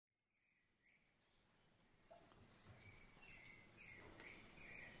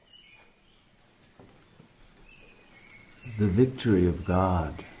The victory of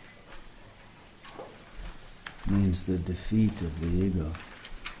God means the defeat of the ego.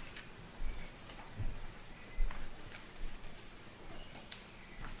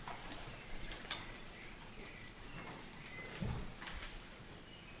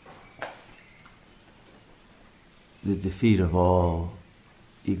 The defeat of all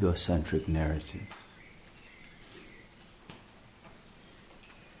egocentric narratives.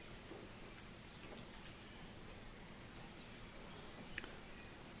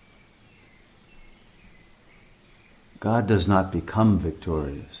 God does not become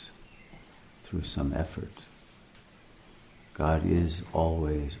victorious through some effort. God is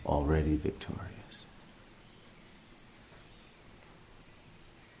always already victorious.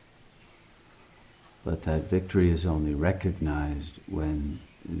 But that victory is only recognized when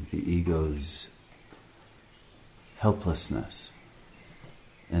the ego's helplessness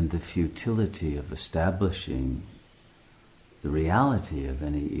and the futility of establishing the reality of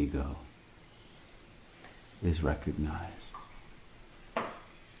any ego is recognized.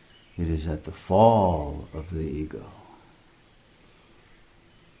 It is at the fall of the ego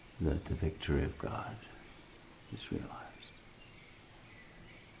that the victory of God is realized.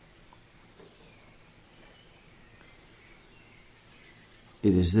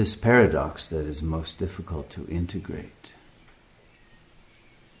 It is this paradox that is most difficult to integrate.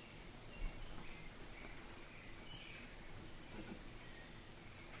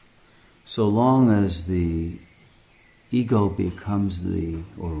 So long as the ego becomes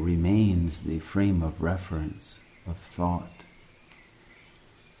or remains the frame of reference of thought,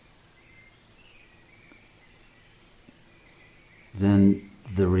 then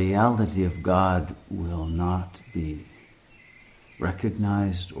the reality of God will not be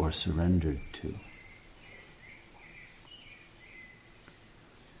recognized or surrendered to.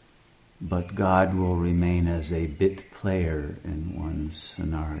 But God will remain as a bit player in one's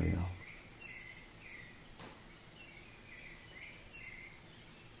scenario.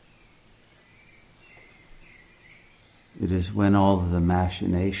 It is when all the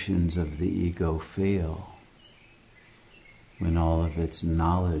machinations of the ego fail, when all of its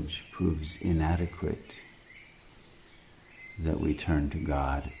knowledge proves inadequate, that we turn to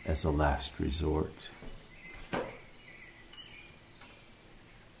God as a last resort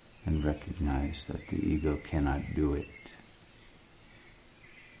and recognize that the ego cannot do it.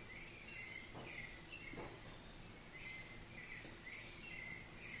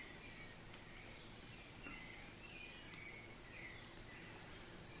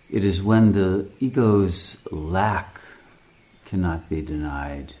 It is when the ego's lack cannot be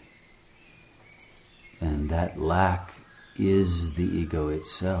denied, and that lack is the ego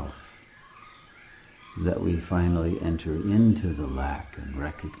itself, that we finally enter into the lack and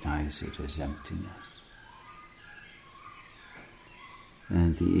recognize it as emptiness.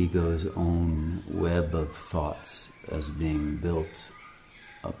 And the ego's own web of thoughts as being built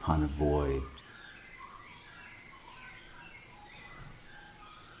upon a void.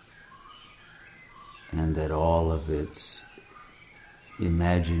 And that all of its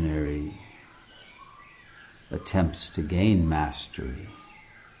imaginary attempts to gain mastery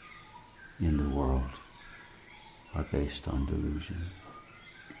in the world are based on delusion.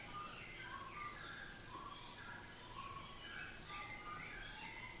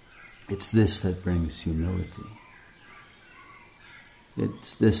 It's this that brings humility.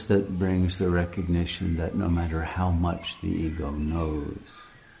 It's this that brings the recognition that no matter how much the ego knows,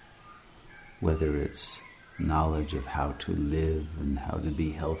 whether it's knowledge of how to live and how to be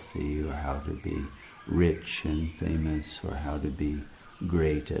healthy, or how to be rich and famous, or how to be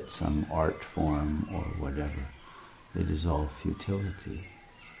great at some art form or whatever, it is all futility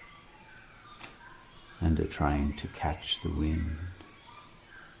and a trying to catch the wind.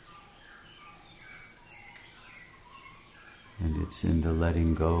 And it's in the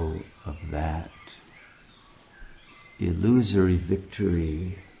letting go of that illusory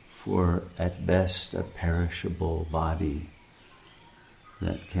victory for, at best, a perishable body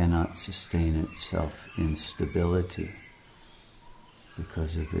that cannot sustain itself in stability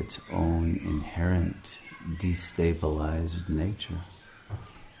because of its own inherent destabilized nature,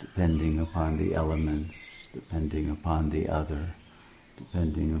 depending upon the elements, depending upon the other,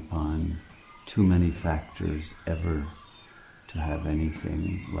 depending upon too many factors ever to have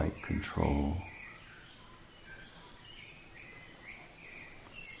anything like control.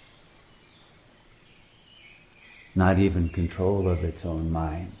 Not even control of its own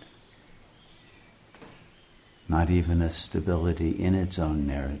mind. Not even a stability in its own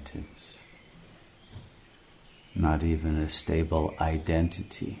narratives. Not even a stable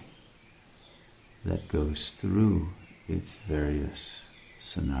identity that goes through its various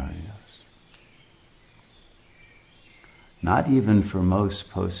scenarios. Not even for most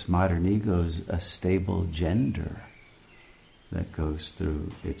postmodern egos a stable gender that goes through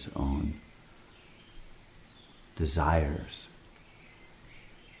its own desires.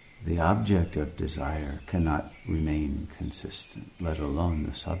 The object of desire cannot remain consistent, let alone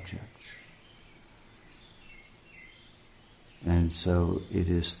the subject. And so it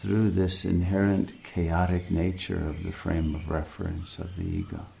is through this inherent chaotic nature of the frame of reference of the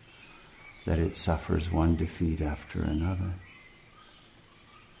ego that it suffers one defeat after another.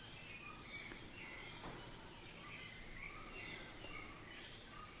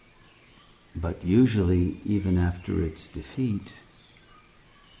 But usually, even after its defeat,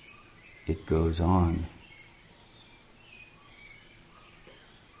 it goes on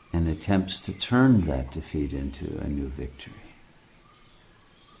and attempts to turn that defeat into a new victory,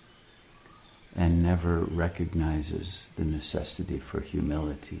 and never recognizes the necessity for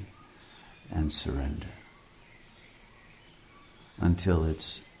humility and surrender until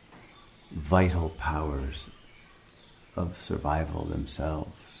its vital powers of survival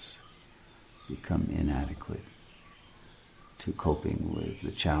themselves become inadequate to coping with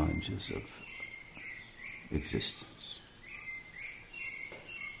the challenges of existence.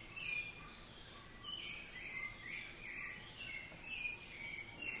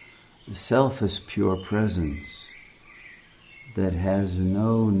 The self is pure presence that has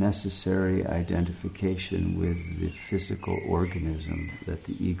no necessary identification with the physical organism that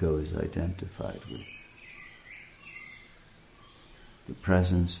the ego is identified with. The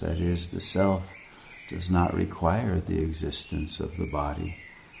presence that is the self does not require the existence of the body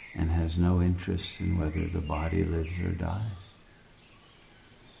and has no interest in whether the body lives or dies.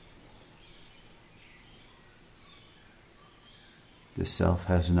 The self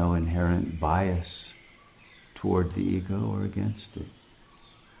has no inherent bias toward the ego or against it.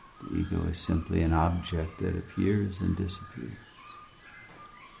 The ego is simply an object that appears and disappears.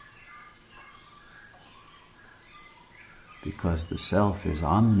 Because the self is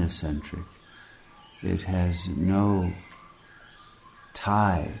omnicentric, it has no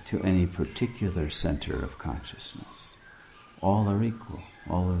tie to any particular center of consciousness. All are equal,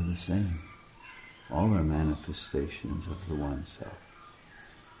 all are the same. All are manifestations of the one self.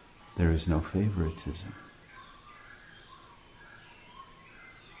 There is no favoritism.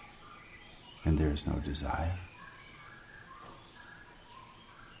 And there is no desire.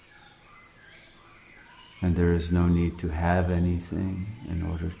 And there is no need to have anything in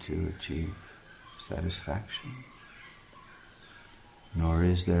order to achieve satisfaction. Nor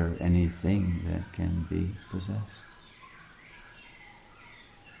is there anything that can be possessed.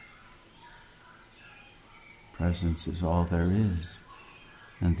 Presence is all there is.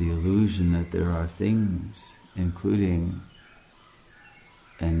 And the illusion that there are things, including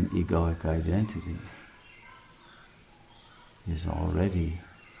an egoic identity, is already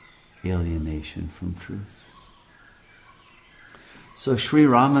alienation from truth. So Sri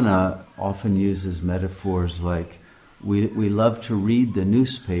Ramana often uses metaphors like, we love to read the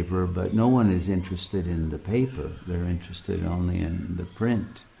newspaper, but no one is interested in the paper. They're interested only in the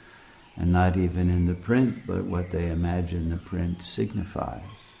print. And not even in the print, but what they imagine the print signifies.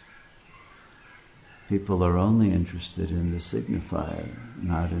 People are only interested in the signifier,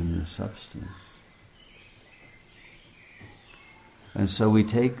 not in the substance. And so we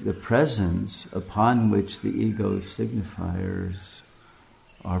take the presence upon which the ego's signifiers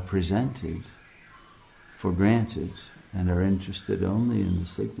are presented for granted and are interested only in the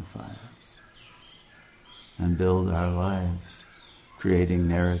signifiers and build our lives creating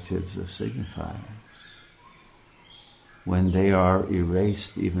narratives of signifiers. When they are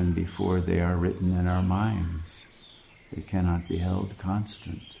erased even before they are written in our minds, they cannot be held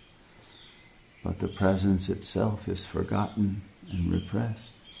constant. But the presence itself is forgotten and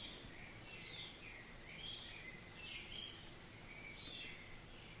repressed.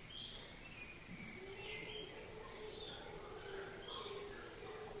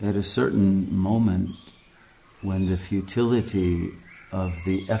 At a certain moment, when the futility of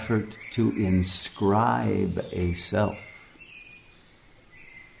the effort to inscribe a self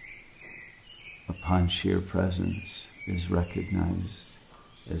upon sheer presence is recognized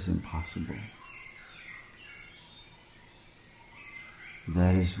as impossible,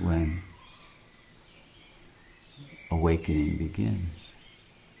 that is when awakening begins.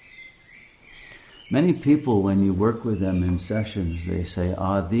 Many people, when you work with them in sessions, they say,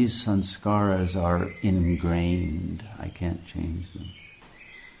 these sanskaras are ingrained. I can't change them.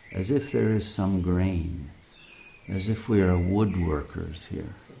 As if there is some grain, as if we are woodworkers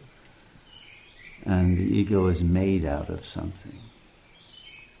here. and the ego is made out of something.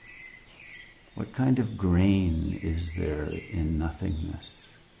 What kind of grain is there in nothingness?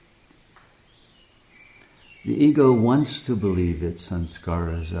 The ego wants to believe its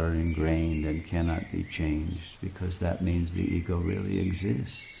sanskaras are ingrained and cannot be changed, because that means the ego really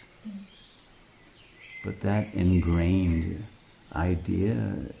exists. But that ingrained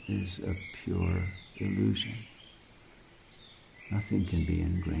idea is a pure illusion. Nothing can be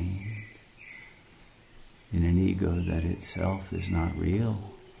ingrained in an ego that itself is not real.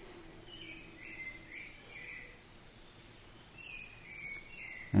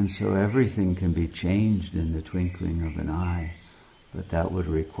 And so everything can be changed in the twinkling of an eye, but that would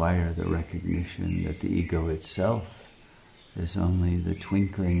require the recognition that the ego itself is only the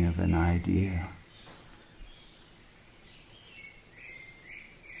twinkling of an idea,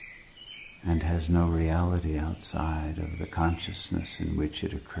 and has no reality outside of the consciousness in which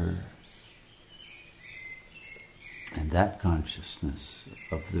it occurs. And that consciousness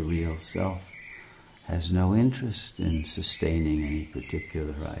of the real self has no interest in sustaining any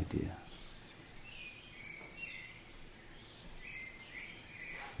particular idea,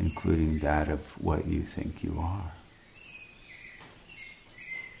 including that of what you think you are.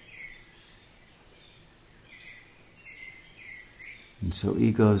 And so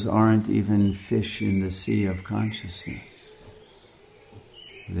egos aren't even fish in the sea of consciousness.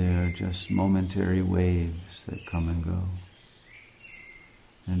 They're just momentary waves that come and go.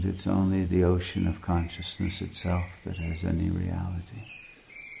 And it's only the ocean of consciousness itself that has any reality.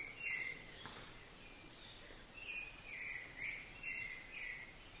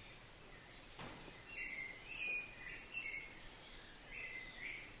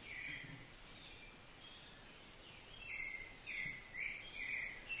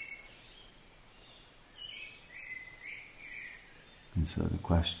 And so the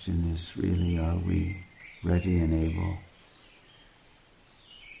question is really, are we ready and able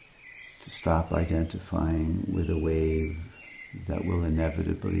to stop identifying with a wave that will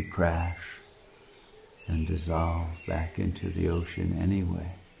inevitably crash and dissolve back into the ocean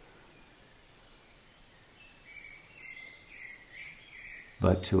anyway?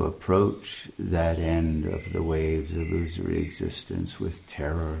 But to approach that end of the wave's illusory existence with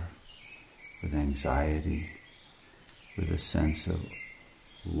terror, with anxiety, with a sense of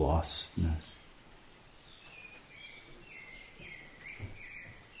lostness.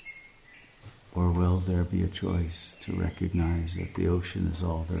 Or will there be a choice to recognize that the ocean is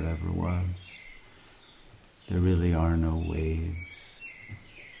all there ever was? There really are no waves,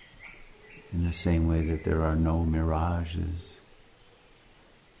 in the same way that there are no mirages.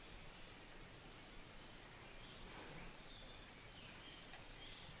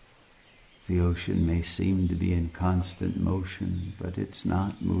 The ocean may seem to be in constant motion, but it's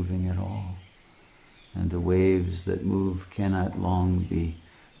not moving at all. And the waves that move cannot long be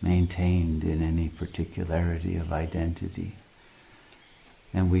maintained in any particularity of identity.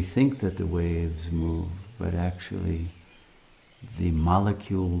 And we think that the waves move, but actually the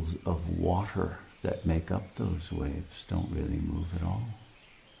molecules of water that make up those waves don't really move at all.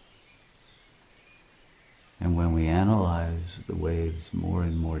 And when we analyze the waves more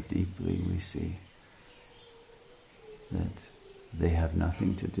and more deeply, we see that they have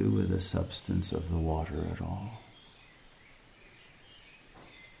nothing to do with the substance of the water at all.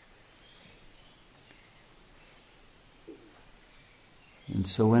 And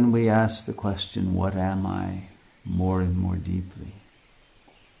so when we ask the question, what am I, more and more deeply,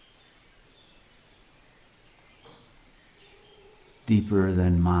 deeper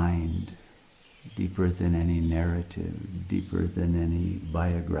than mind, deeper than any narrative, deeper than any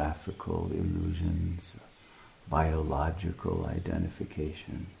biographical illusions, biological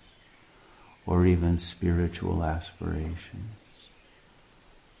identifications, or even spiritual aspirations,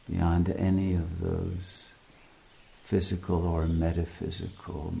 beyond any of those physical or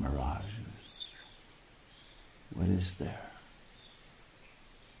metaphysical mirages. What is there?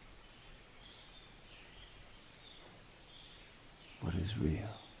 What is real?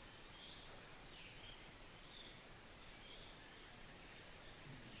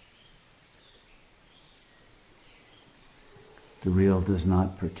 The real does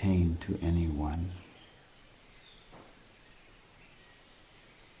not pertain to anyone.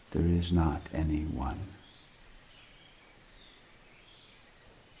 There is not any one.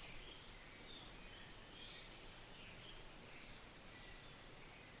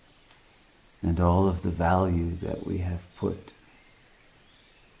 And all of the value that we have put,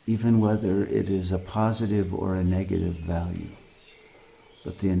 even whether it is a positive or a negative value,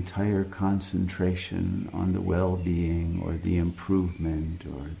 but the entire concentration on the well-being or the improvement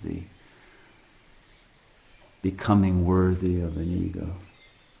or the becoming worthy of an ego,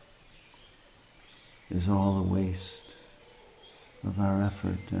 is all a waste of our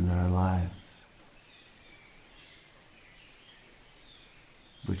effort and our lives,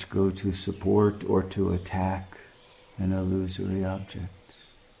 which go to support or to attack an illusory object,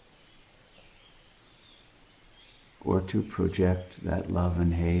 or to project that love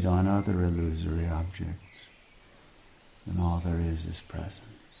and hate on other illusory objects. And all there is presence.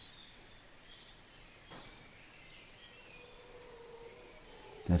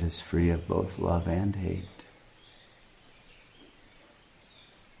 That is free of both love and hate.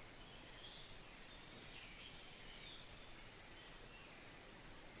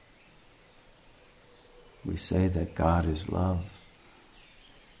 We say that God is love,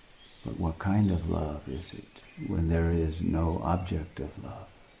 but what kind of love is it when there is no object of love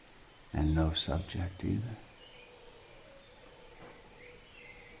and no subject either?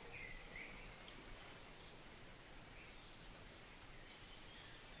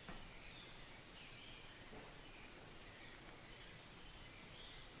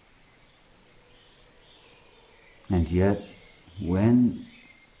 And yet, when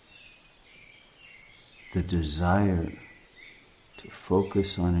the desire to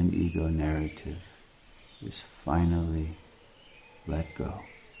focus on an ego narrative is finally let go,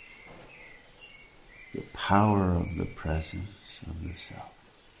 the power of the presence of the self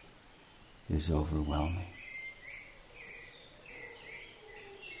is overwhelming.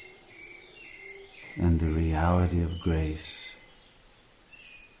 And the reality of grace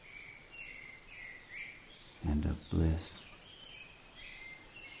and of bliss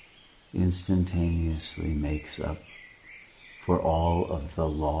instantaneously makes up for all of the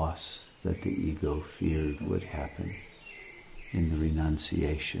loss that the ego feared would happen in the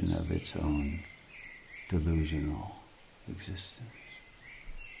renunciation of its own delusional existence.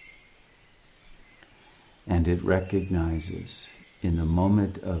 And it recognizes in the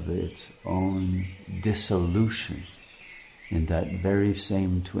moment of its own dissolution, in that very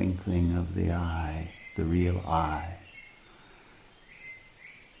same twinkling of the eye, the real I,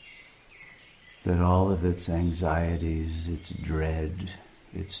 that all of its anxieties, its dread,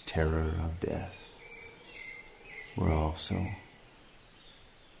 its terror of death were also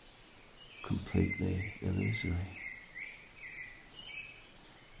completely illusory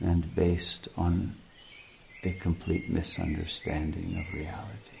and based on a complete misunderstanding of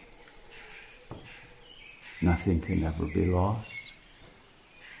reality. Nothing can ever be lost,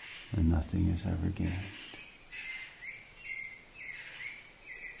 and nothing is ever gained.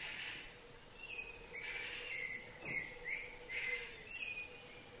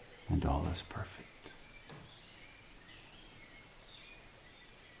 And all is perfect.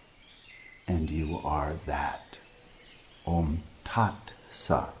 And you are that. Om Tat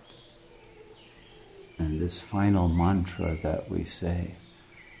Sat. And this final mantra that we say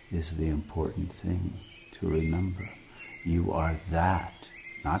is the important thing to remember. You are that,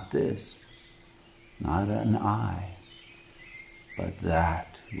 not this, not an I, but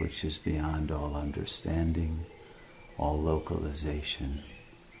that which is beyond all understanding, all localization,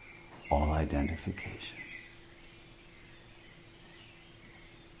 all identification.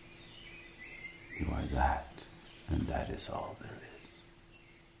 You are that, and that is all there is.